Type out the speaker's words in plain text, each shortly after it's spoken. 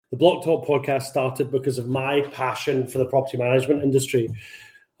The Block Talk podcast started because of my passion for the property management industry.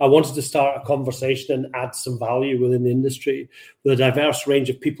 I wanted to start a conversation and add some value within the industry with a diverse range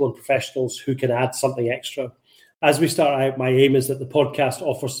of people and professionals who can add something extra. As we start out, my aim is that the podcast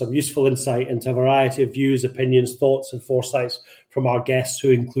offers some useful insight into a variety of views, opinions, thoughts, and foresights from our guests, who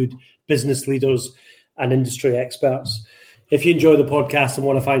include business leaders and industry experts. If you enjoy the podcast and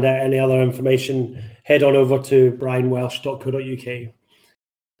want to find out any other information, head on over to bryanwelsh.co.uk.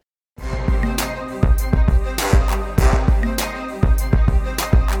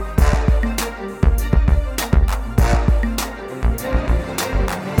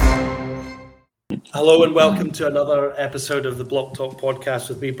 Hello and welcome to another episode of the Block Talk podcast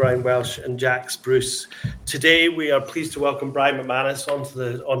with me, Bryan Welsh, and Jack Speirs. Today we are pleased to welcome Bryan McManus onto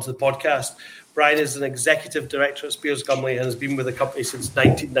the podcast. Bryan is an executive director at Speirs Gumley and has been with the company since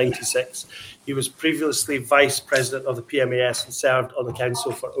 1996. He was previously vice president of the PMAS and served on the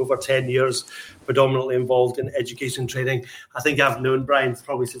council for over 10 years, predominantly involved in education training. I think I've known Bryan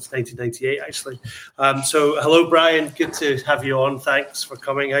probably since 1998, actually. So hello, Bryan. Good to have you on. Thanks for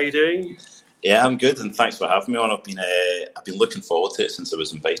coming. How are you doing? Yeah, I'm good, and thanks for having me on. I've been looking forward to it since I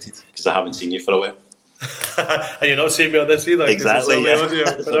was invited, because I haven't seen you for a while. And you're not seeing me on this either. Exactly. Yeah.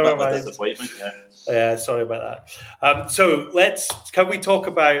 It's a bit of a disappointment. Yeah, sorry about that. So let's talk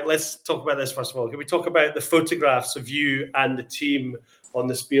about this first of all. Can we talk about the photographs of you and the team on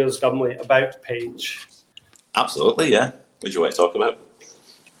the Speirs Gumley about page? Absolutely. Yeah. What do you want to talk about?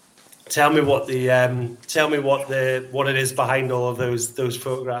 Tell me what it is behind all of those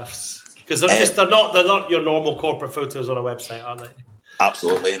photographs. Because they're not your normal corporate photos on a website, are they?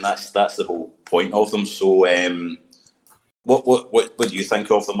 Absolutely, and that's the whole point of them. So, what do you think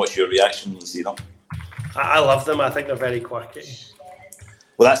of them? What's your reaction when you see them? I love them. I think they're very quirky.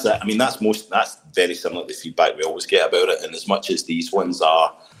 Well, that's it. I mean, that's very similar to the feedback we always get about it. And as much as these ones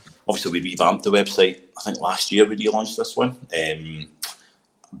are, obviously we revamped the website. I think last year we relaunched this one.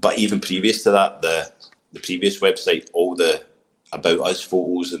 But even previous to that, the previous website, all the about us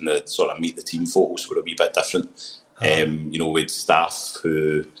photos and the sort of meet the team photos were a wee bit different. With staff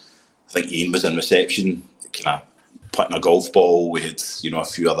who, I think Ian was in reception, kind of putting a golf ball. We had, a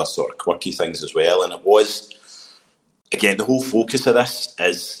few other sort of quirky things as well. And it was, again, the whole focus of this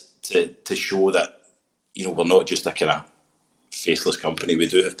is to show that, we're not just a kind of faceless company. We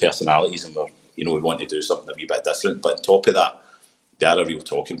do have personalities, and we want to do something a wee bit different. But on top of that, they are a real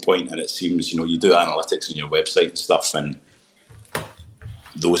talking point. And it seems, you do analytics on your website and stuff, and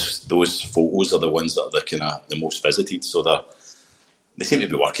those photos are the ones that are the most visited, so they seem to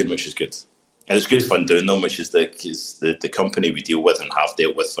be working, which is good, and it's good fun doing them. Which is the company we deal with and have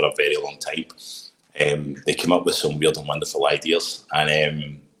dealt with for a very long time. They come up with some weird and wonderful ideas,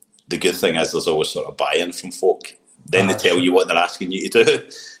 and the good thing is there's always sort of buy-in from folk. Then they tell you what they're asking you to do,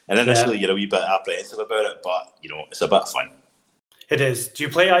 and initially you're a wee bit apprehensive about it, but it's a bit of fun. It is. Do you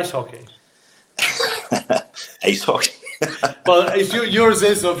play ice hockey? Ice hockey. Well, yours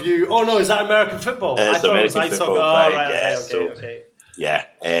is of you. Oh no, is that American football? I thought it was ice football. Oh, right. Yeah, okay. Yeah.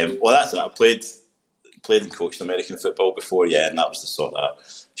 Well, that's it. I played and coached American football before. Yeah, and that was the sort of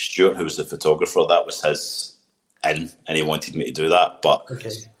Stuart, who was the photographer. That was his in, and he wanted me to do that. But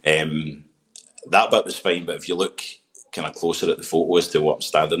that bit was fine. But if you look kind of closer at the photos to what I'm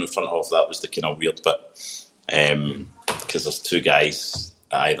standing in front of, that was the kind of weird bit. Because there's two guys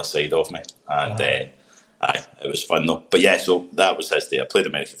at either side of me, and. It was fun though. But yeah, so that was his day. I played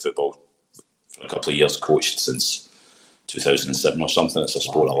American football for a couple of years, coached since 2007 or something. It's a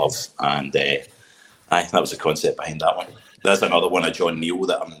sport I love. And that was the concept behind that one. There's another one of John Neal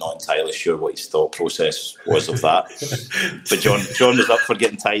that I'm not entirely sure what his thought process was of that. But John was up for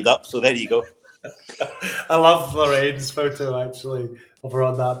getting tied up, so there you go. I love Lorraine's photo, actually, of her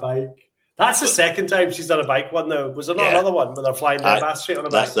on that bike. That's the second time she's done a bike one, though. Was there not another one where they're flying down Bath Street on a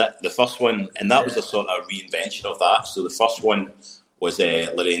bike? That's it. The first one, and that was a sort of reinvention of that. So the first one was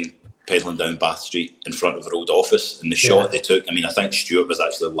Lorraine pedalling down Bath Street in front of her old office. And the shot they took, I think Stuart was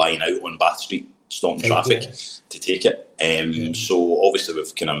actually lying out on Bath Street, stopping traffic to take it. So obviously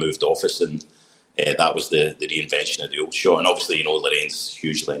we've kind of moved office, and that was the reinvention of the old shot. And obviously, Lorraine's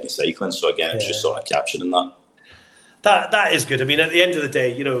hugely into cycling. So again, it's just sort of capturing that. That is good. I mean, at the end of the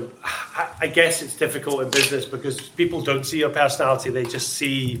day, I guess it's difficult in business because people don't see your personality. They just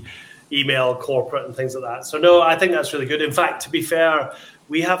see email, corporate and things like that. So no, I think that's really good. In fact, to be fair,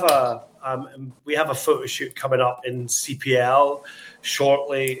 we have a photo shoot coming up in CPL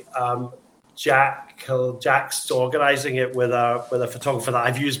shortly. Jack's organising it with a photographer that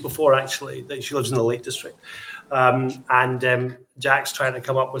I've used before, actually. She lives in the Lake District. and Jack's trying to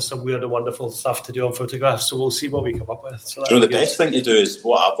come up with some weird and wonderful stuff to do on photographs. So we'll see what we come up with. So the best thing to do is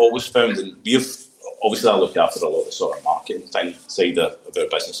what I've always found, and obviously I look after a lot of the sort of marketing side of our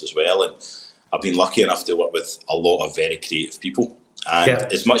business as well, and I've been lucky enough to work with a lot of very creative people. And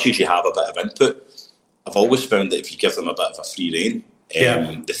as much as you have a bit of input, I've always found that if you give them a bit of a free rein,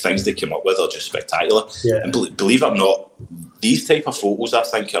 the things they come up with are just spectacular. Yeah. And believe it or not, these type of photos I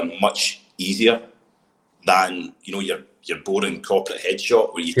think are much easier than your boring corporate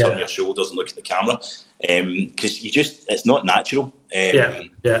headshot where you turn your shoulders and look at the camera, because it's not natural.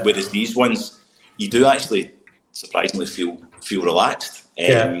 Whereas these ones, you do actually surprisingly feel relaxed.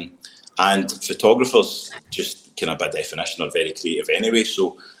 And photographers just kind of by definition are very creative anyway.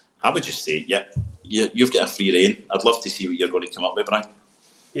 So I would just say, you've got a free rein. I'd love to see what you're going to come up with, Bryan.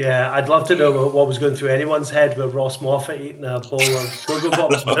 Yeah, I'd love to know what was going through anyone's head with Ross Moffat eating a bowl of Cocoa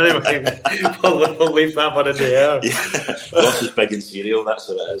Pops. But anyway, we'll leave that one in the air. Yeah. Ross is big in cereal, that's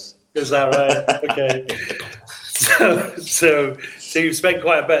what it is. Is that right? Okay. So you've spent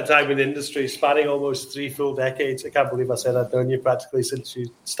quite a bit of time in the industry, spanning almost 3 full decades. I can't believe I said I'd known you practically since you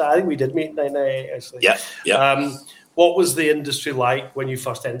started. I think we did meet in 1998, actually. Yeah. What was the industry like when you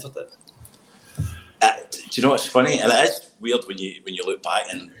first entered it? Do you know what's funny? And it is weird when you look back,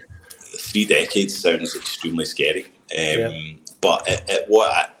 and 3 decades sounds extremely scary. But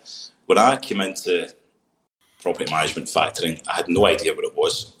when I came into property management factoring, I had no idea what it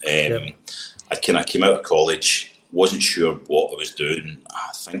was. I kind of came out of college, wasn't sure what I was doing.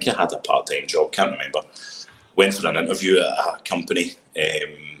 I think I had a part-time job, can't remember. Went for an interview at a company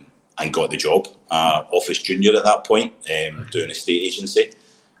and got the job. Office junior at that point, doing estate agency,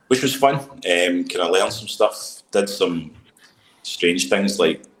 which was fun. Kind of learned some stuff, did some strange things,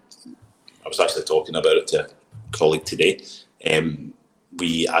 like I was actually talking about it to a colleague today.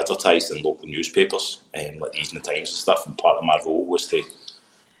 We advertised in local newspapers, like the Evening Times and stuff, and part of my role was to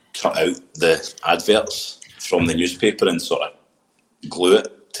cut out the adverts from the newspaper and sort of glue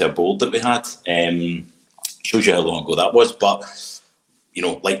it to a board that we had. Shows you how long ago that was, but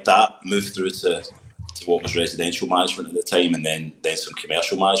like that, moved through to what was residential management at the time, and then some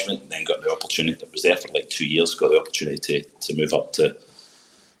commercial management, then got the opportunity, that was there for like 2 years, got the opportunity to move up to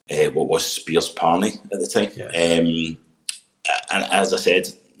what was Speirs at the time. And as I said,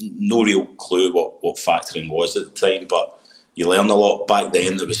 no real clue what factoring was at the time, but you learn a lot. Back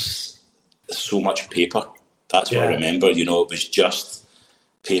then there was so much paper. That's what I remember. It was just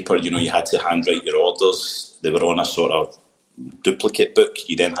paper. You had to handwrite your orders. They were on a sort of duplicate book.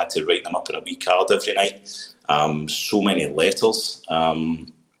 You then had to write them up in a wee card every night. So many letters.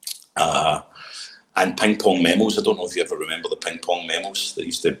 And ping pong memos. I don't know if you ever remember the ping pong memos that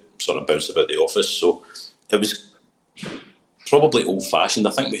used to sort of bounce about the office. So it was probably old fashioned.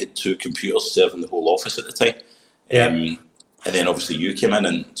 I think we had 2 computers serving the whole office at the time. And then obviously you came in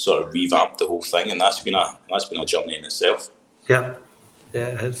and sort of revamped the whole thing, and that's been a journey in itself. Yeah,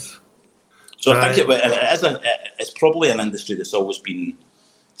 it is. So I think it's probably an industry that's always been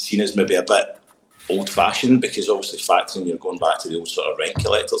seen as maybe a bit old-fashioned, because obviously factoring, you're going back to the old sort of rent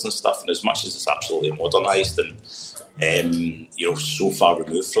collectors and stuff, and as much as it's absolutely modernised and so far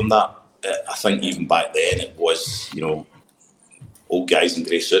removed from that, I think even back then it was old guys in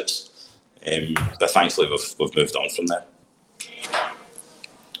grey suits, but thankfully we've moved on from there.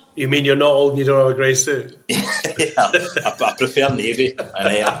 You mean you're not old and you don't have a grey suit? I prefer navy,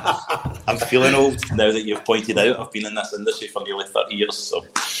 and I'm feeling old now that you've pointed out. I've been in this industry for nearly 30 years, so...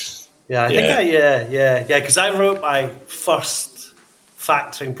 Because I wrote my first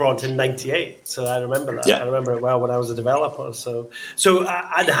factoring prompt in 98, so I remember that. I remember it well when I was a developer. So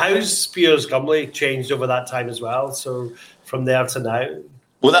and how's Speirs Gumley changed over that time as well? So from there to now?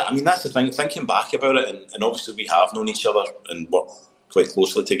 Well, that's the thing. Thinking back about it, and obviously we have known each other and worked quite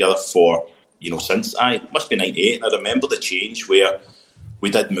closely together for, since it must be 98. And I remember the change where we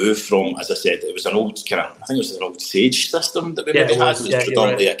did move from, as I said, it was an old I think it was an old Sage system that we maybe had. It was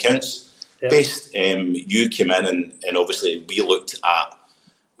predominantly accounts based. You came in and obviously we looked at,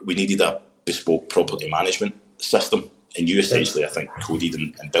 we needed a bespoke property management system, and you essentially, I think, coded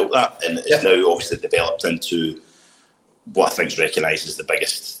and built that, and it's now obviously developed into what I think is recognised as the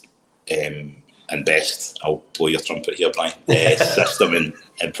biggest and best, I'll blow your trumpet here, Bryan, system in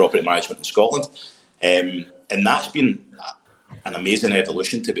property management in Scotland. And that's been an amazing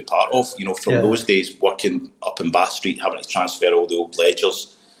evolution to be part of. From those days working up in Bath Street, having to transfer all the old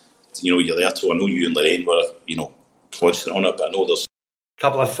ledgers, you're there to, I know you and Lorraine were, constant on it, but I know there's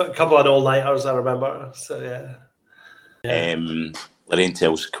couple of all-nighters, I remember. So, Lorraine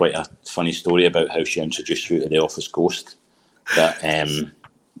tells quite a funny story about how she introduced you to the office ghost that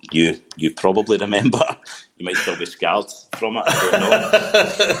you probably remember. you might still be scarred from it. I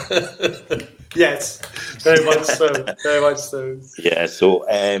don't know. Yes, very much so. Very much so. Yeah. So,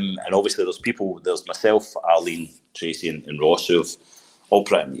 and obviously, there's myself, Arlene, Tracy, and Ross, who've all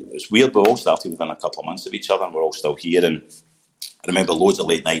pretty. It's weird. We all started within a couple of months of each other, and we're all still here. And I remember loads of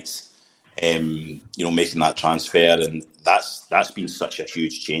late nights, making that transfer, and that's been such a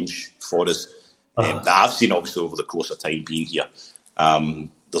huge change for us. That I've seen obviously over the course of time being here.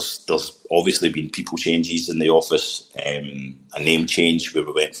 There's obviously been people changes in the office, a name change where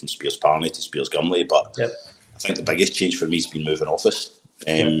we went from Speirs Parney to Speirs Gumley, but I think the biggest change for me has been moving office.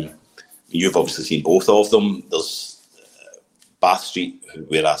 You've obviously seen both of them. There's Bath Street,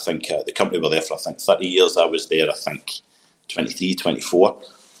 where I think the company were there for 30 years. I was there 23, 24.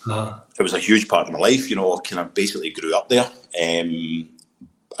 It was a huge part of my life, I kind of basically grew up there. And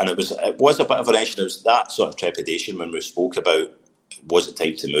it was a bit of an issue. There was that sort of trepidation when we spoke about, was it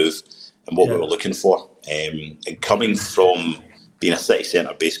time to move and what we were looking for. And coming from being a city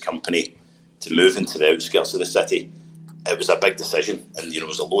centre based company to move into the outskirts of the city, it was a big decision. And, there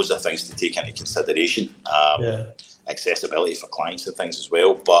was loads of things to take into consideration. Accessibility for clients and things as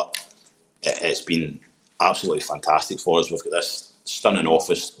well. But it's been absolutely fantastic for us. We've got this stunning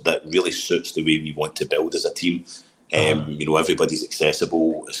office that really suits the way we want to build as a team. Everybody's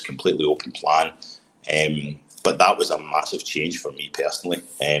accessible. It's completely open plan. But that was a massive change for me personally.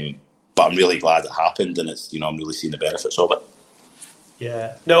 But I'm really glad it happened, and it's I'm really seeing the benefits of it.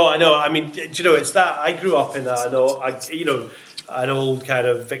 Yeah, no, I know. I mean, it's that I grew up in an old kind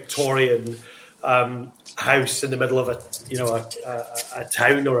of Victorian house in the middle of a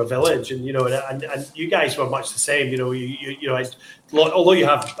town or a village, and you guys were much the same. Although you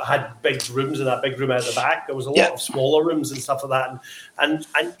have had big rooms and that big room out the back, there was a lot of smaller rooms and stuff like that, and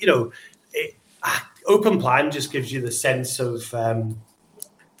open plan just gives you the sense of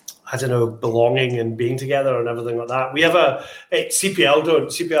belonging and being together and everything like that. We have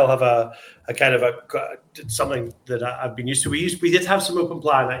CPL have a kind of something that I've been used to. We did have some open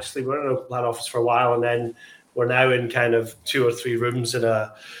plan, actually. We were in an open plan office for a while, and then we're now in kind of 2 or 3 rooms in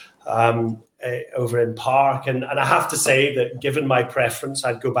over in Park. And I have to say that given my preference,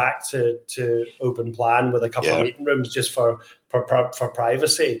 I'd go back to open plan with a couple of meeting rooms just for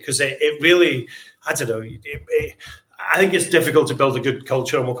privacy, because it really, I don't know, I think it's difficult to build a good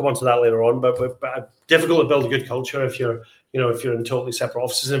culture, and we'll come on to that later on, but difficult to build a good culture if you're in totally separate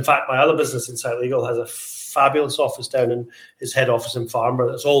offices. In fact, my other business, Insight Legal, has a fabulous office down in his head office in Farnborough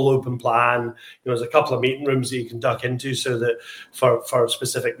that's all open plan. There's a couple of meeting rooms that you can duck into so that for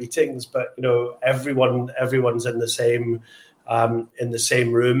specific meetings, but everyone's in the same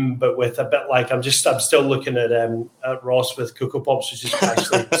room, but with a bit like I'm still looking at Ross with Cocoa Pops, which is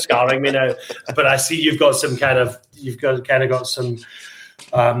actually scarring me now. But I see you've got some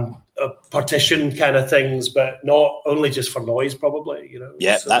partition kind of things, but not only just for noise, probably.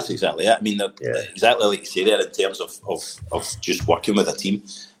 Yeah, so, that's exactly it. I mean, exactly like you say there, in terms of just working with a team.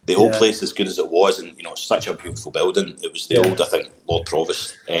 The whole place, as good as it was, and it's such a beautiful building. It was the old, I think, Lord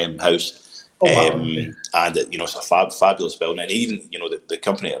Provost house. And it's a fabulous building, and even the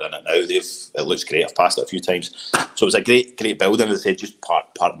company that are in it now, it looks great. I've passed it a few times, so it was a great building. As I said, just part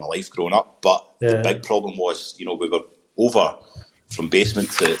of my life growing up. But the big problem was, we were over from basement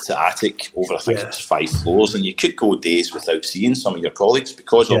to attic over, I think it was 5 floors, and you could go days without seeing some of your colleagues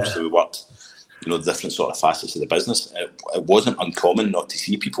because obviously we worked, the different sort of facets of the business. It wasn't uncommon not to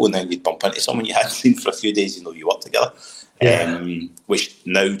see people, and then you'd bump into someone you hadn't seen for a few days. You worked together. Which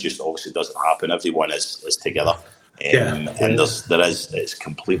now just obviously doesn't happen. Everyone is together, and it's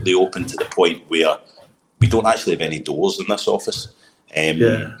completely open to the point where we don't actually have any doors in this office,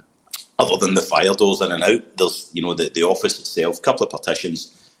 other than the fire doors in and out. There's the office itself, a couple of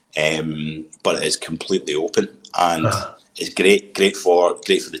partitions, but it is completely open, and it's great for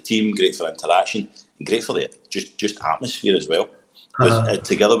the team, great for interaction, and great for the just atmosphere as well.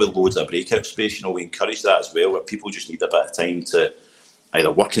 Together with loads of breakout space, we encourage that as well, where people just need a bit of time to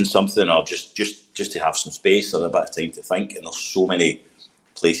either work in something or just to have some space or a bit of time to think. And there's so many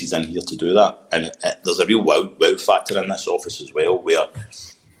places in here to do that. And there's a real wow factor in this office as well, where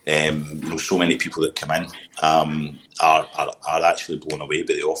so many people that come in are actually blown away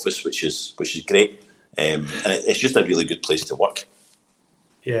by the office, which is great. And it's just a really good place to work.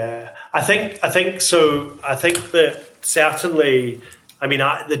 Yeah, I think so. I think that certainly, I mean,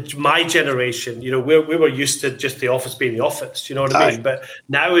 my generation, we were used to just the office being the office. Do you know what I mean? But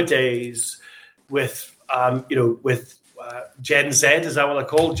nowadays, with Gen Z, is that what they're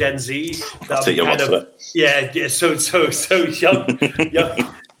called? Gen Z. I'll take your word for it. Yeah. So young.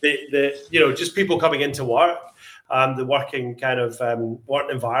 Just people coming into work. the working kind of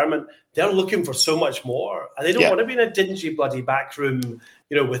working environment, they're looking for so much more, and they don't want to be in a dingy bloody back room,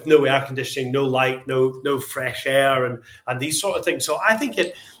 with no air conditioning, no light, no fresh air, and these sort of things. So I think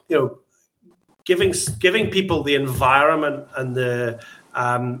giving people the environment and the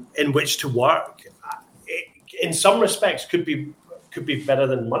in which to work, in some respects, could be better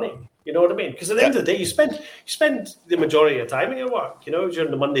than money. You know what I mean? Because at the end of the day, you spend the majority of your time in your work.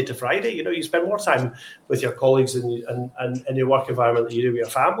 During the Monday to Friday, you spend more time with your colleagues and in your work environment than you do with your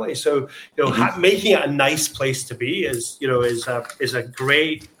family. So making it a nice place to be is a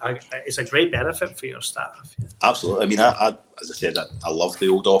great benefit for your staff. Absolutely. I mean, I as I said, I love the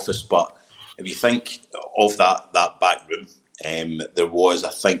old office, but if you think of that back room, there was, I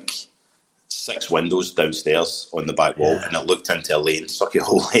think, 6 windows downstairs on the back wall, and it looked into a lane, Sucky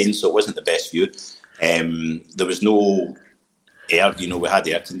Hole Lane, so it wasn't the best view. There was no air, we had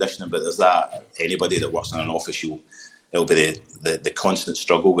air conditioning, but there's that, anybody that works in an office, it'll be the constant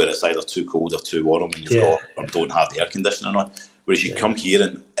struggle where it's either too cold or too warm and you've got or don't have the air conditioning on. Whereas you come here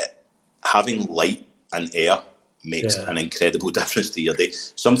and having light and air makes an incredible difference to your day.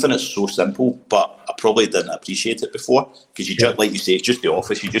 Something that's so simple, but I probably didn't appreciate it before, because just like you say, it's just the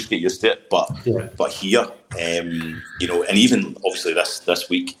office, you just get used to it. But here, and even obviously this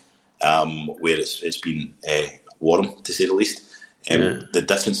week, where it's been warm to say the least, the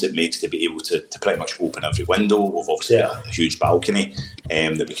difference it makes to be able to pretty much open every window. We've obviously got a huge balcony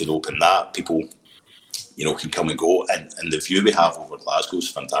that we can open that. People can come and go, and the view we have over Glasgow is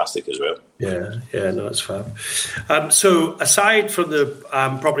fantastic as well. No, it's fab. So aside from the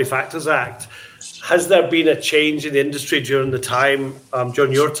Property Factors Act, has there been a change in the industry during your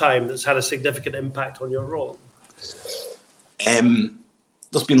time that's had a significant impact on your role?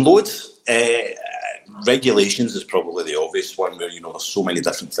 There's been loads. Regulations is probably the obvious one, where there's so many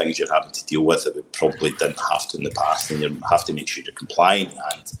different things you're having to deal with that we probably didn't have to in the past, and you have to make sure you're compliant,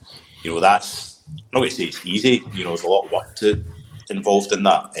 and that's, I'm not going to say it's easy, there's a lot of work involved in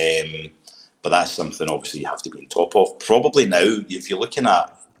that, but that's something obviously you have to be on top of. Probably now, if you're looking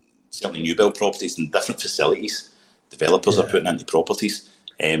at certainly new build properties and different facilities developers are putting into properties,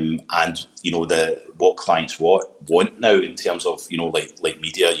 and what clients want now in terms of like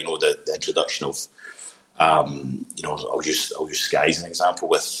media, the introduction of I'll use Sky as an example.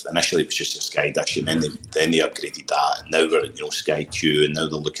 With initially it was just a Sky Dish, and then they upgraded that, and now we're Sky Q, and now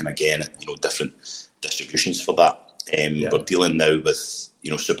they're looking again at different distributions for that. We're dealing now with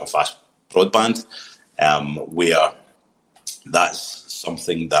super fast broadband, where that's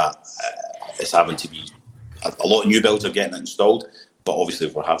something that is having to be a lot of new builds are getting installed, but obviously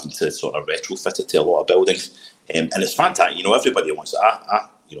we're having to sort of retrofit it to a lot of buildings, and it's fantastic. Everybody wants it. I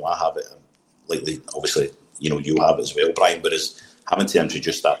have it. Lately, obviously, you have it as well, Brian, whereas having to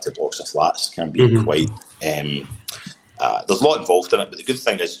introduce that to blocks of flats can be quite, there's a lot involved in it, but the good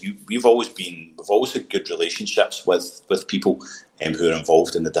thing is we've always had good relationships with people who are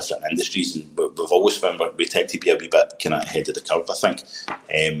involved in the different industries, and we've always found we tend to be a wee bit kind of ahead of the curve, I think,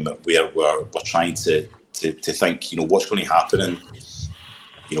 where we're trying to think, what's going to happen in,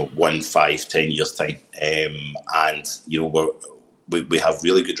 1, 5, 10 years time, and, we have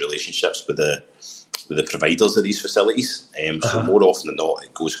really good relationships with the providers of these facilities. So more often than not,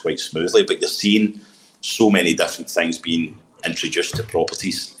 it goes quite smoothly. But you're seeing so many different things being introduced to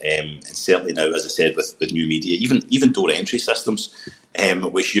properties, and certainly now, as I said, with new media, even door entry systems,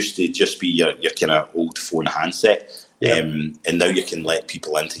 which used to just be your kind of old phone handset, and now you can let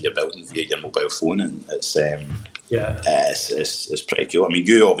people into your building via your mobile phone, and it's pretty cool. I mean,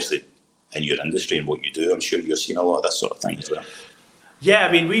 you obviously in your industry and what you do, I'm sure you're seeing a lot of this sort of thing as well. Yeah,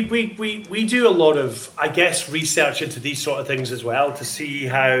 I mean, we do a lot of, I guess, research into these sort of things as well to see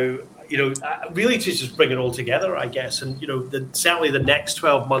how, really to just bring it all together, I guess. And, certainly the next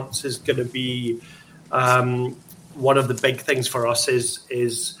 12 months is going to be one of the big things for us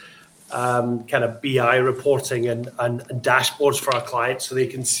is kind of BI reporting and dashboards for our clients so they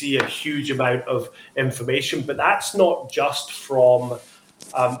can see a huge amount of information. But that's not just from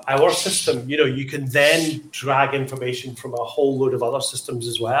our system. You can then drag information from a whole load of other systems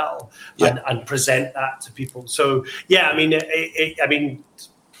as well, and present that to people. So I mean,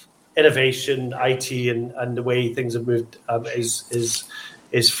 innovation, IT, and the way things have moved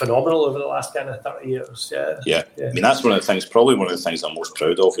is phenomenal over the last kind of 30 years. Yeah. I mean, that's one of the things I'm most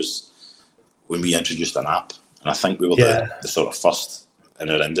proud of is when we introduced an app, and I think we were the sort of first in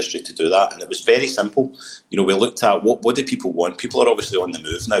our industry to do that, and it was very simple. We looked at what do people want. People are obviously on the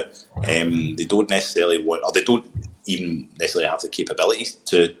move now. They don't necessarily want, or they don't even necessarily have the capabilities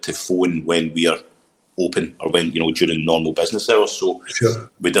to phone when we are open or when, during normal business hours. So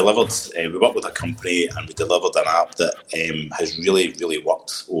we delivered, we worked with a company and we delivered an app that has really, really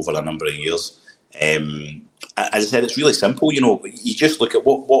worked over a number of years. As I said, it's really simple. You just look at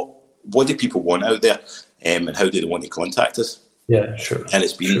what do people want out there, and how do they want to contact us. Yeah, sure. And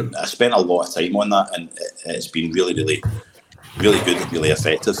it's been, I spent a lot of time on that, and it's been really, really, really good and really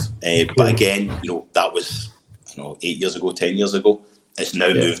effective. But again, that was 8 years ago, 10 years ago. It's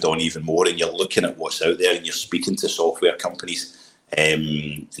now moved on even more, and you're looking at what's out there, and you're speaking to software companies.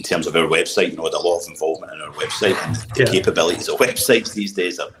 In terms of our website, had a lot of involvement in our website, and the capabilities of websites these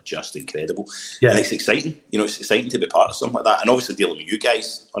days are just incredible. And it's exciting. It's exciting to be part of something like that, and obviously dealing with you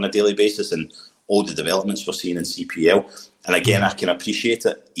guys on a daily basis and all the developments we're seeing in CPL. And again, I can appreciate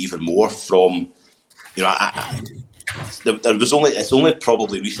it even more from, it's only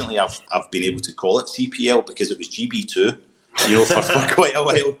probably recently I've been able to call it CPL, because it was GB2. For quite a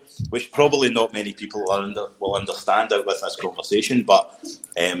while, which probably not many people will understand out with this conversation. But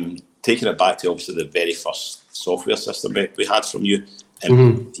taking it back to obviously the very first software system we had from you,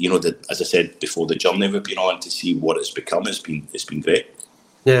 and as I said before, the journey we've been on to see what it's become, it's been great.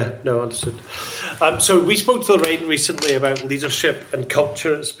 Yeah, no, understood. So we spoke to Lorraine recently about leadership and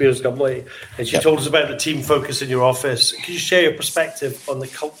culture at Speirs Gumley, and she told us about the team focus in your office. Can you share your perspective on the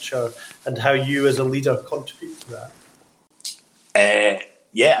culture and how you as a leader contribute to that?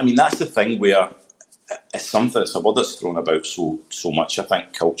 That's the thing where it's something, it's a word that's thrown about so much, I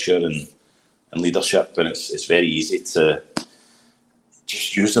think, culture and leadership, and it's very easy to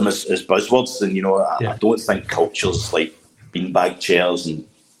just use them as buzzwords. And, I don't think culture's like beanbag chairs and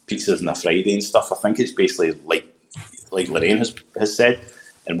pizzas on a Friday and stuff. I think it's basically like Lorraine has said,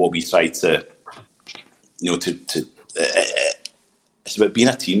 and what we try to, it's about being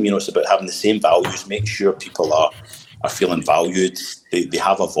a team, it's about having the same values, make sure people are feeling valued, they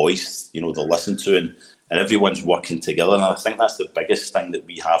have a voice, they'll listen to, and everyone's working together. And I think that's the biggest thing that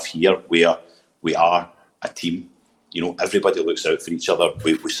we have here, where we are a team. Everybody looks out for each other,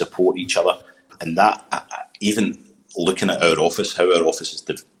 we support each other. And that, even looking at our office, how our office is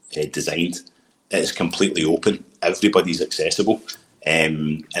designed, it is completely open. Everybody's accessible,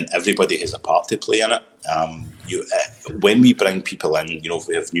 and everybody has a part to play in it. When we bring people in, if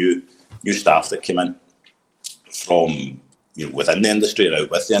we have new staff that come in, from within the industry or out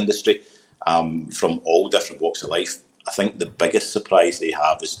with the industry, from all different walks of life, I think the biggest surprise they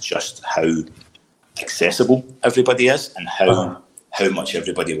have is just how accessible everybody is and how much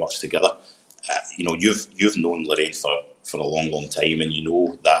everybody works together. You've known Lorraine for a long time, and you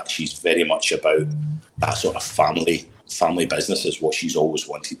know that she's very much about that sort of family business is what she's always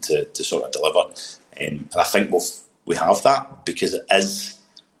wanted to sort of deliver. And I think we have that because it is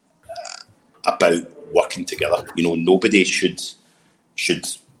about working together. Nobody should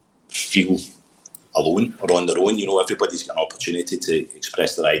feel alone or on their own. Everybody's got an opportunity to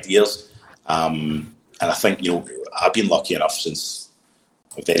express their ideas. And I think, I've been lucky enough since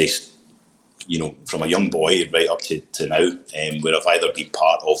a very, from a young boy right up to now, where I've either been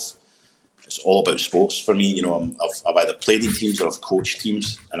part of, it's all about sports for me. I've either played in teams or I've coached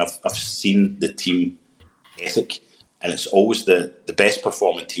teams, and I've seen the team ethic. And it's always the best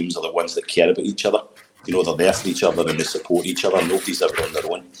performing teams are the ones that care about each other. They're there for each other and they support each other. Nobody's ever on their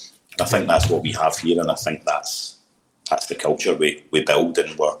own. And I think that's what we have here, and I think that's the culture we build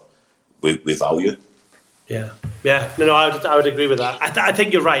and we value. Yeah. No, I would agree with that. I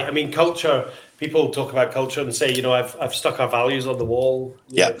think you're right. I mean, culture. People talk about culture and say, I've stuck our values on the wall.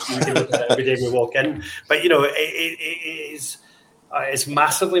 We can look at it every day we walk in. But it's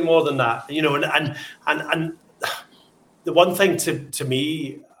massively more than that. And the one thing to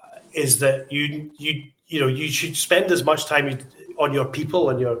me is that you should spend as much time on your people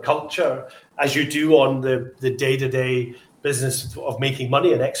and your culture as you do on the day-to-day business of making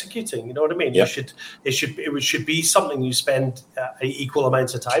money and executing. You know what I mean? Yeah. It should be something you spend equal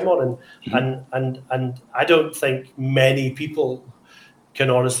amounts of time on, and I don't think many people can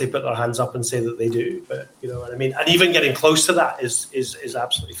honestly put their hands up and say that they do, but you know what I mean? And even getting close to that is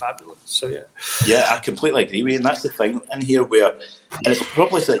absolutely fabulous. So yeah, I completely agree with you, and that's the thing in here where, and it's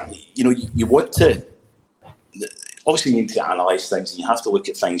probably that you want to, obviously you need to analyse things, and you have to look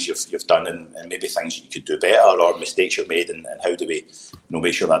at things you've done and maybe things you could do better or mistakes you've made, and how do we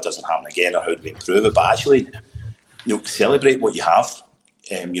make sure that doesn't happen again, or how do we improve it. But actually celebrate what you have.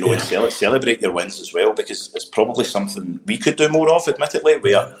 And celebrate your wins as well, because it's probably something we could do more of, admittedly,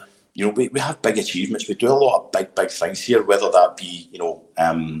 where we have big achievements. We do a lot of big things here, whether that be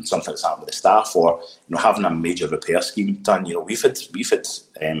something that's happened with the staff, or having a major repair scheme done. We've had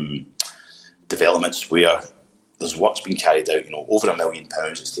developments where there's work's been carried out over £1 million.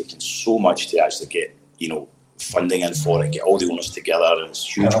 It's taken so much to actually get funding in for it, get all the owners together, and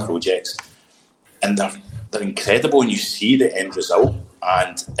it's huge projects, and they're incredible, and you see the end result,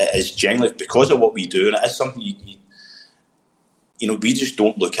 and it is genuinely because of what we do, and it is something we just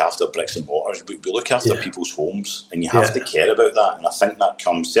don't look after bricks and mortars. We look after people's homes, and you have to care about that. And I think that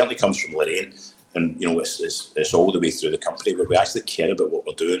certainly comes from Lorraine, and it's all the way through the company where we actually care about what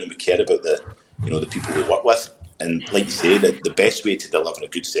we're doing, and we care about the people we work with. And like you say, the best way to deliver a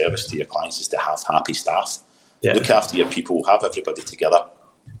good service to your clients is to have happy staff. Yeah. Look after your people, have everybody together.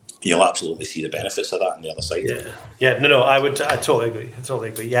 You'll absolutely see the benefits of that on the other side. No, I totally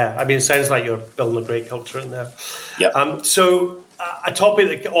agree. Yeah, I mean, it sounds like you're building a great culture in there. Yeah. So a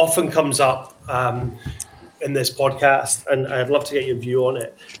topic that often comes up in this podcast, and I'd love to get your view on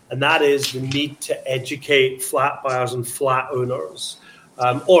it, and that is the need to educate flat buyers and flat owners,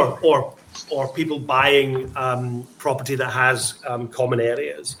 or people buying property that has common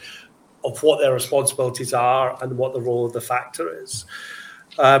areas, of what their responsibilities are and what the role of the factor is.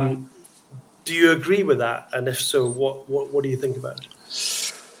 Do you agree with that? And if so, what do you think about it?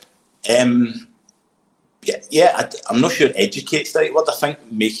 I'm not sure educate's the right word. I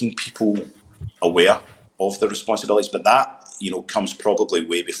think making people aware of the responsibilities, but that comes probably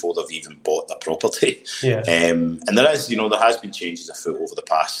way before they've even bought the property. Yeah. And there has been changes afoot over the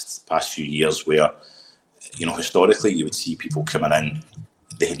past few years where historically you would see people coming in.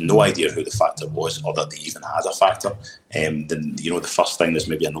 They had no idea who the factor was, or that they even had a factor. Then the first thing is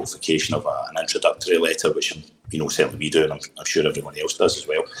maybe a notification of an introductory letter, which certainly we do, and I'm sure everyone else does as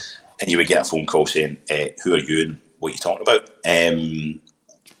well. And you would get a phone call saying, "Who are you and what are you talking about?"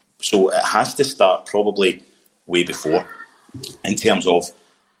 So it has to start probably way before, in terms of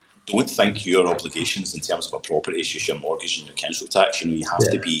don't think your obligations in terms of a property is just your mortgage and your council tax. You have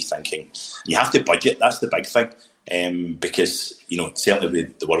to be thinking, you have to budget. That's the big thing. Because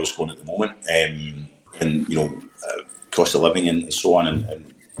certainly the world's going at the moment, and cost of living and so on,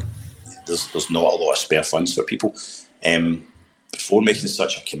 and there's not a lot of spare funds for people. Before making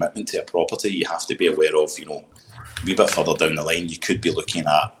such a commitment to a property, you have to be aware of a wee bit further down the line, you could be looking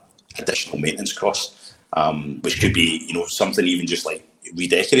at additional maintenance costs, which could be something even just like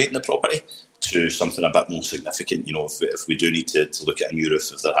redecorating the property, to something a bit more significant. If we do need to look at a new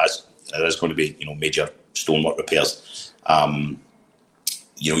roof, if there is going to be major stonework repairs,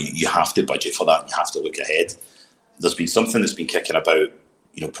 you have to budget for that. You have to look ahead. There's been something that's been kicking about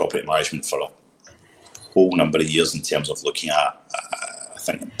property management for a whole number of years in terms of looking at I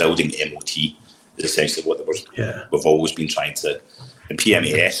think building MOT is essentially what we've always been trying to, and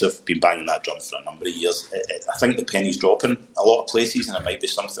PMAS have been banging that drum for a number of years. I think the penny's dropping a lot of places, and it might be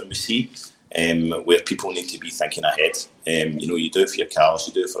something we see where people need to be thinking ahead. You do it for your cars,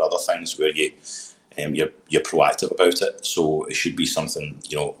 you do it for other things where you're proactive about it. So it should be something,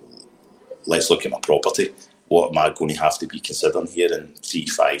 let's look at my property. What am I going to have to be considering here in 3,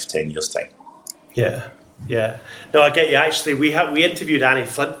 5, 10 years' time? Yeah. No, I get you. Actually, we interviewed Annie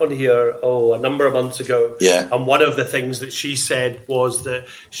Flint on here a number of months ago. Yeah. And one of the things that she said was that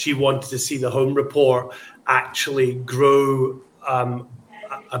she wanted to see the home report actually grow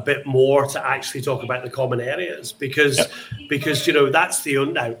a bit more to actually talk about the common areas, because that's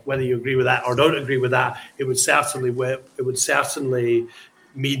the now, whether you agree with that or don't agree with that, it would certainly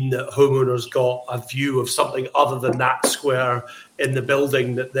mean that homeowners got a view of something other than that square in the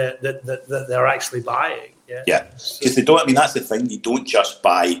building that they're actually buying. Yeah, because they don't. I mean, that's the thing. You don't just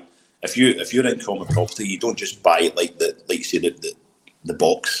buy if you're in common property. You don't just buy it like you say the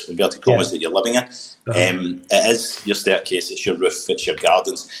box, inverted commas, that you're living in. It is your staircase, it's your roof, it's your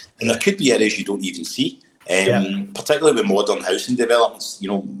gardens, and there could be areas you don't even see. Particularly with modern housing developments,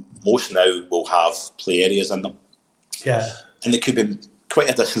 most now will have play areas in them. Yeah, and they could be quite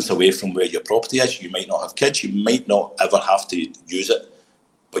a distance away from where your property is. You might not have kids, you might not ever have to use it,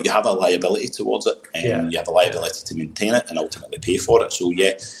 but you have a liability towards it, and you have a liability to maintain it and ultimately pay for it. So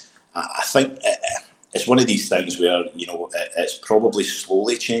I think it's one of these things where it's probably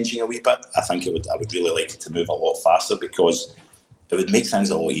slowly changing a wee bit. I think I would really like it to move a lot faster, because it would make things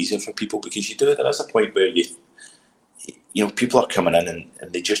a lot easier for people, because there is a point where people are coming in and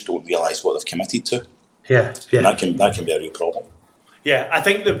they just don't realise what they've committed to. Yeah. And that can be a real problem. Yeah, I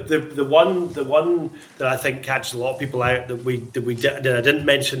think the one that I think catches a lot of people out that we did, I didn't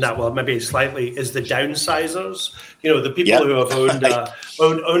mention that maybe slightly, is the downsizers. The people who have owned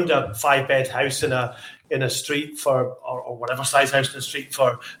a 5-bed house in a in a street or whatever size house in a street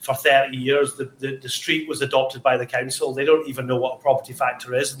for 30 years. The street was adopted by the council. They don't even know what a property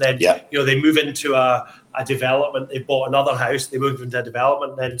factor is. And then they move into a development. They bought another house. They moved into a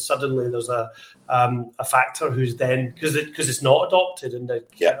development. Then suddenly there's a factor who's then because it's not adopted, and the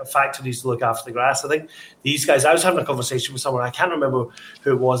factor needs to look after the grass. I think these guys. I was having a conversation with someone. I can't remember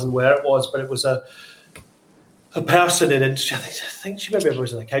who it was and where it was, but it was a person in industry. I think she maybe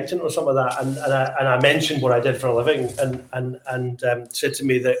was an accountant or something like that. And I mentioned what I did for a living, and said to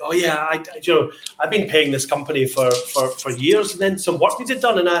me that, oh yeah, I've been paying this company for years, and then some work needed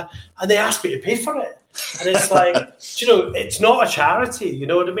done, and they asked me to pay for it. And it's like, it's not a charity, you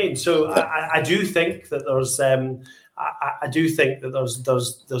know what I mean? So I do think that there's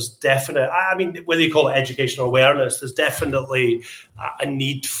there's definite, I mean, whether you call it educational awareness, there's definitely a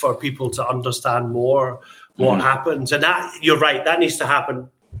need for people to understand more what happens. And that, you're right, that needs to happen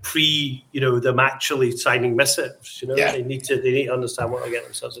pre, them actually signing missives. They need to understand what they're getting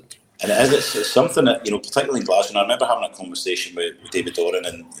themselves into. And it's something that, particularly in Glasgow, and I remember having a conversation with David Doran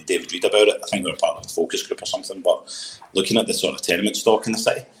and David Reid about it. I think we were part of a focus group or something, but looking at the sort of tenement stock in the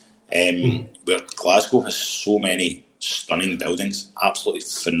city, where Glasgow has so many stunning buildings, absolutely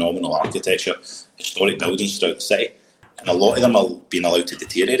phenomenal architecture, historic buildings throughout the city, and a lot of them are being allowed to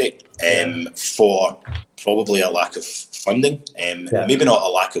deteriorate for probably a lack of funding, maybe not a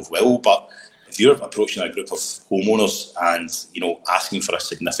lack of will, but if you're approaching a group of homeowners and asking for a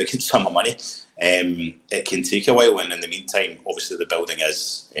significant sum of money, it can take a while. And in the meantime, obviously the building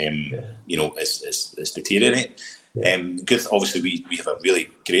is is deteriorating. Because obviously we have a really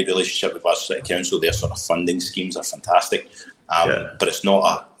great relationship with Glasgow City Council. Their sort of funding schemes are fantastic, but it's not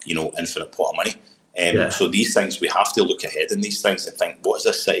a infinite pot of money. So these things, we have to look ahead in these things and think, what is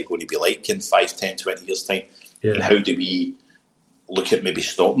this city going to be like in 5, 10, 20 years time? And how do we look at maybe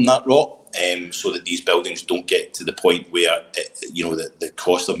stopping that rot, so that these buildings don't get to the point where the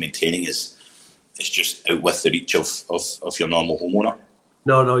cost of maintaining is just out with the reach of your normal homeowner.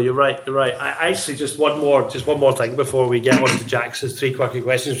 No, you're right. I actually just one more thing before we get on to Jackson's 3 quirky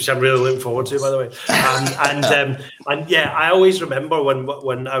questions, which I'm really looking forward to, by the way. I always remember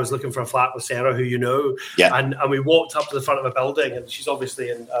when I was looking for a flat with Sarah, who and we walked up to the front of a building, and she's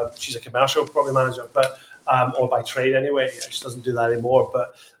obviously she's a commercial property manager, but or by trade anyway. She doesn't do that anymore,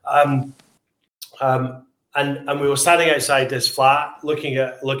 but. And we were standing outside this flat looking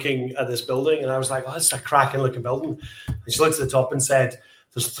at this building, and I was like, oh, it's a cracking looking building. And she looked at the top and said,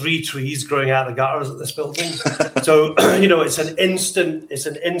 there's 3 trees growing out of the gutters at this building. So, it's an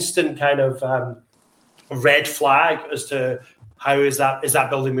instant kind of red flag as to how is that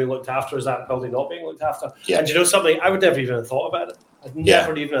building being looked after? Is that building not being looked after? Yeah. And something, I would never even have thought about it. I'd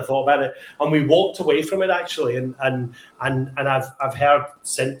never even have thought about it. And we walked away from it actually. And I've heard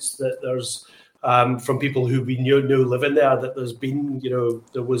since that there's from people who we knew living there, that there's been,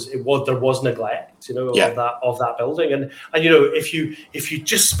 there was neglect, of that building. And if you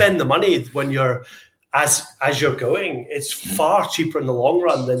just spend the money when you're as you're going, it's far cheaper in the long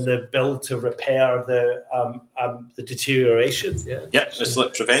run than the bill to repair the deterioration. It's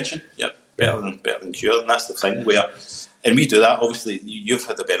like prevention. Better than cure, and that's the thing and we do that. Obviously, you've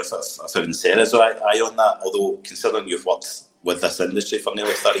had the benefit of having Sarah's eye on that. Although considering you've worked with this industry for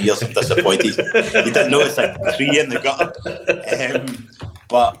nearly 30 years, I'm disappointed you didn't notice a tree in the gutter.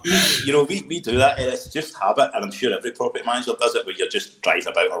 But we do that. It's just habit, and I'm sure every property manager does it, where you're just driving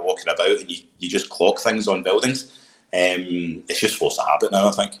about or walking about and you just clock things on buildings. It's just force of habit now,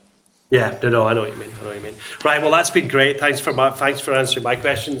 I think. Yeah, no, I know what you mean. Right, well, that's been great. Thanks for answering my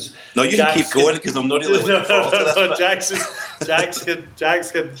questions. No, you can keep going, because I'm not really looking forward to this.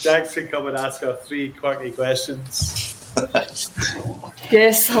 Jackson, come and ask our 3 quirky questions.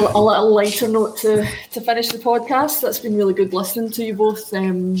 Yes, a little lighter note to finish the podcast. That's been really good listening to you both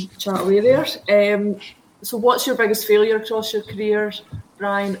chat away there. So what's your biggest failure across your career,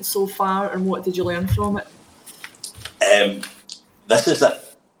 Bryan, so far, and what did you learn from it? This is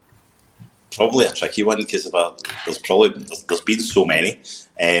probably a tricky one, because there's been so many,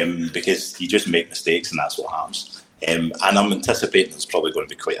 because you just make mistakes and that's what happens. And I'm anticipating there's probably going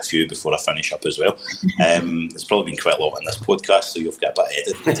to be quite a few before I finish up as well. There's probably been quite a lot in this podcast, so you've got a bit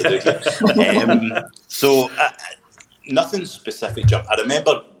of editing to do. So nothing specific jump. I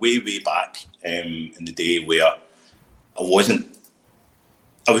remember way back in the day where I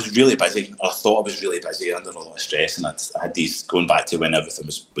was really busy. I thought I was really busy, under a lot of stress, and I had these, going back to when everything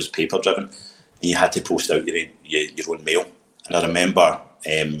was paper driven, and you had to post out your own mail. And I remember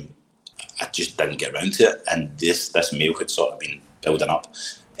I just didn't get around to it, and this mail had sort of been building up,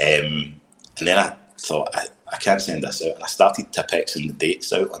 and then I thought I can't send this out, and I started tipexing the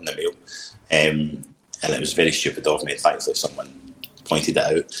dates out on the mail, and and it was very stupid of me. Thankfully, someone pointed it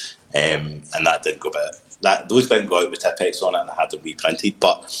out, and that didn't go about. Those didn't go out with Tipex on it, and I had them reprinted.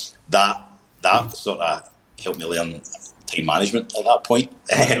 But that sort of helped me learn time management at that point,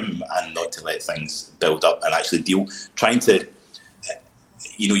 and not to let things build up and actually trying to,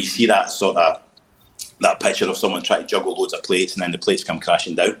 you see that sort of that picture of someone trying to juggle loads of plates and then the plates come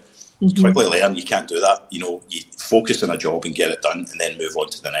crashing down. Mm-hmm. Quickly learn you can't do that. You focus on a job and get it done, and then move on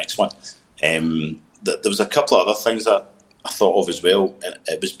to the next one. There was a couple of other things that I thought of as well.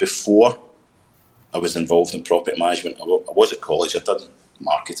 It was before I was involved in property management. I was at college. I did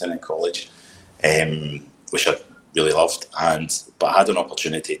marketing at college, which I really loved, but I had an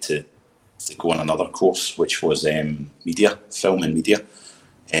opportunity to go on another course, which was film and media,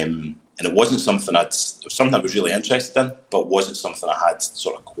 and it wasn't something it was something I was really interested in, but wasn't something I had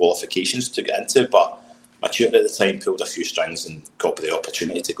sort of qualifications to get into. But my tutor at the time pulled a few strings and got the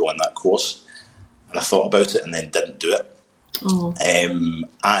opportunity to go on that course, and I thought about it and then didn't do it. Oh.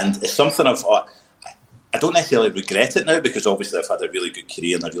 And it's something I don't necessarily regret it now, because obviously I've had a really good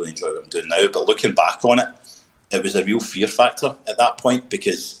career and I really enjoy what I'm doing now. But looking back on it, it was a real fear factor at that point,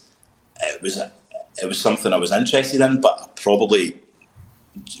 because it was something I was interested in, but I probably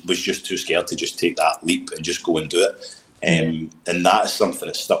was just too scared to just take that leap and just go and do it. And that is something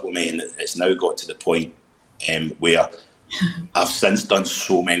that stuck with me, and it's now got to the point where I've since done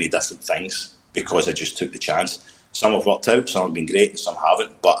so many different things because I just took the chance. Some have worked out, some have been great, some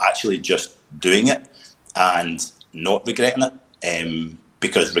haven't, but actually just doing it and not regretting it,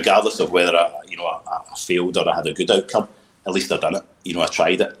 because regardless of whether I failed or I had a good outcome, at least I've done it. I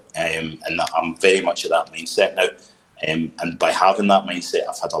tried it, and I'm very much of that mindset now. And by having that mindset,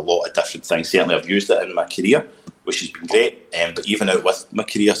 I've had a lot of different things. Certainly, I've used it in my career, which has been great. But even out with my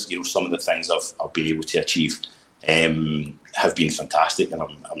career, some of the things I've been able to achieve have been fantastic, and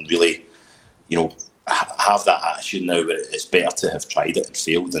I'm really, have that attitude now where it's better to have tried it and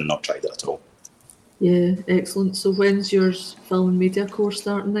failed than not tried it at all. Yeah, excellent. So when's your film and media course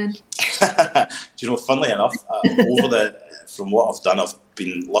starting then? Funnily enough, from what I've done, I've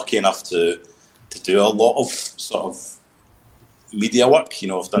been lucky enough to do a lot of sort of media work.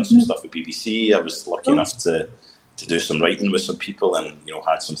 I've done some stuff with BBC. I was lucky enough to do some writing with some people, and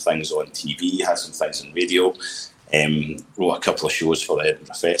had some things on TV, had some things on radio, wrote a couple of shows for the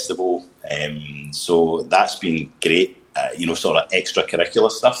Edinburgh Festival. So that's been great, sort of extracurricular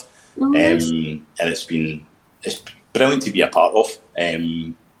stuff. Nice. And it's brilliant to be a part of,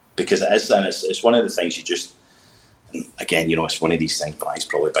 because it is, and it's one of the things you just, again, it's one of these things Brian's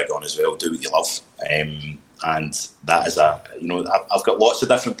probably big on as well, do what you love. And that is I've got lots of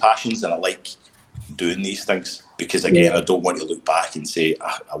different passions, and I like doing these things, because again, I don't want to look back and say,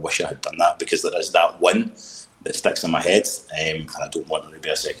 I wish I had done that, because there is that win that sticks in my head, and I don't want there to be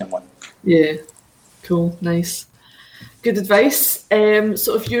a second one. Yeah, cool, nice. Good advice.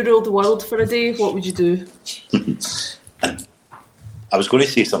 So if you ruled the world for a day, what would you do? I was going to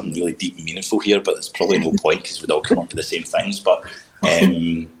say something really deep and meaningful here, but there's probably no point, because we'd all come up with the same things. But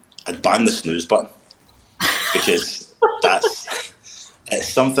I'd ban the snooze button, because it's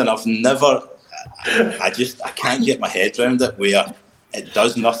something I've never. I can't get my head around it, where it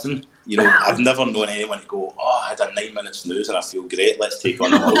does nothing. I've never known anyone to go, I had a 9-minute snooze and I feel great, let's take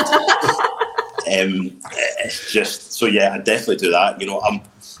on the world. It's just, so yeah, I definitely do that.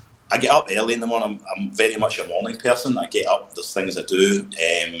 I get up early in the morning. I'm very much a morning person. I get up, there's things I do,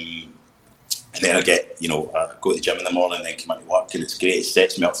 and then I get, I go to the gym in the morning and then come out to work, and it's great. It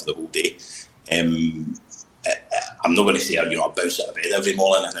sets me up for the whole day. I'm not going to say, I bounce out of bed every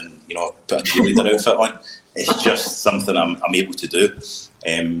morning and then, put a cheerleader outfit on. It's just something I'm able to do.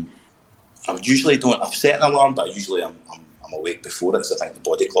 I usually don't. I've set an alarm, but usually I'm awake before it, because I think the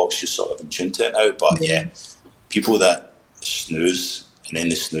body clock's just sort of in tune to it now. But yeah, people that snooze and then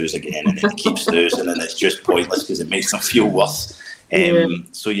they snooze again and then they keep snoozing, and it's just pointless, because it makes them feel worse.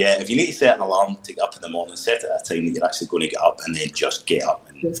 So yeah, if you need to set an alarm to get up in the morning, set it at a time that you're actually going to get up, and then just get up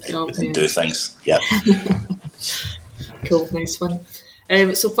and do things. Yeah. Cool, nice one.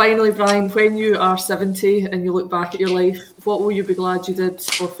 So finally, Brian, when you are 70 and you look back at your life, what will you be glad you did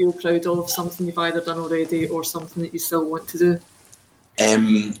or feel proud of? Something you've either done already or something that you still want to do?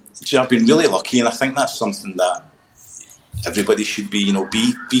 I've been really lucky, and I think that's something that everybody should be,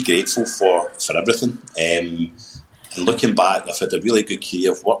 be grateful for everything. And looking back, I've had a really good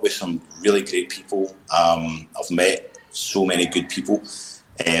career. I've worked with some really great people. I've met so many good people.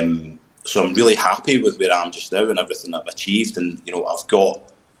 So I'm really happy with where I am just now and everything that I've achieved. And, I've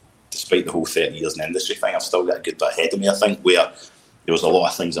got, despite the whole 30 years in the industry thing, I've still got a good bit ahead of me, I think, where there was a lot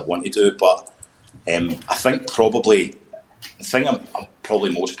of things I want to do. But I think probably the thing I'm probably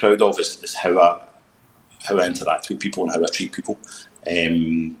most proud of is how how I interact with people and how I treat people,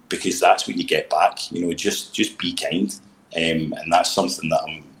 because that's what you get back. You know, just be kind, and that's something that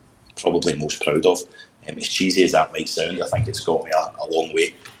I'm probably most proud of. As cheesy as that might sound, I think it's got me a long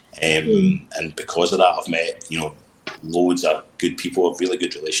way, and because of that, I've met, you know, loads of good people, have really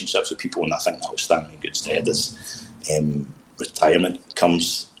good relationships with people, and I think that will stand me in good stead as retirement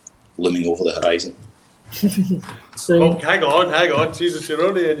comes looming over the horizon. Oh, hang on, Jesus, you're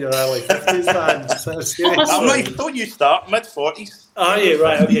only in your early 50s, man. I'm not. Don't you start mid-40s? Are you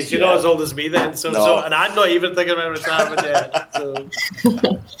right? Okay, so you're not as old as me then. So, no. And I'm not even thinking about retirement yet.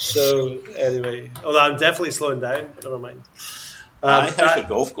 So anyway, although I'm definitely slowing down. But never mind. How's your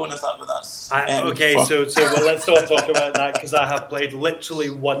golf going? Is that what that's? Okay, so well, let's not talk about that, because I have played literally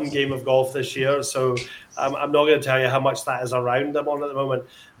one game of golf this year. So I'm not going to tell you how much that is a round I'm on at the moment.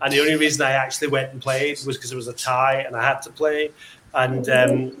 And the only reason I actually went and played was because it was a tie and I had to play, and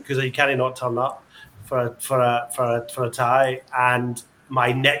because you can't not turn up for a tie. And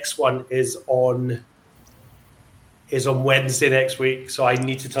my next one is on Wednesday next week, so I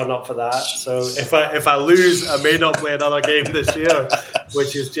need to turn up for that. So if I lose, I may not play another game this year,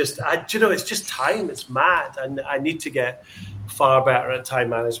 which is just, it's just time. It's mad, and I need to get far better at time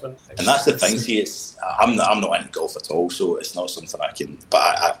management. And that's the thing. See, I'm not into golf at all, so it's not something I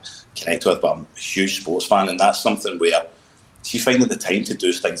connect with. But I'm a huge sports fan, and that's something where, if you find the time to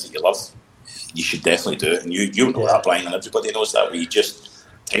do things that you love, you should definitely do it. And you know that, Bryan, and everybody knows that. We just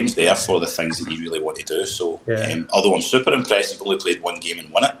time's there for the things that you really want to do. So, although I'm super impressed, you've only played one game and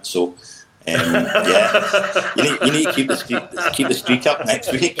won it. So, you need to keep the streak up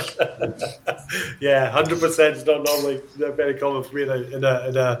next week. Yeah, 100% is not normally very common for me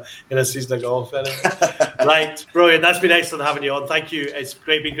in a season of golf. Anyway. Right, brilliant. That's been excellent having you on. Thank you. It's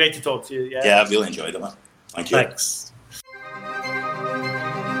been great to talk to you. Yeah, I've really enjoyed it, man. Thank you. Thanks.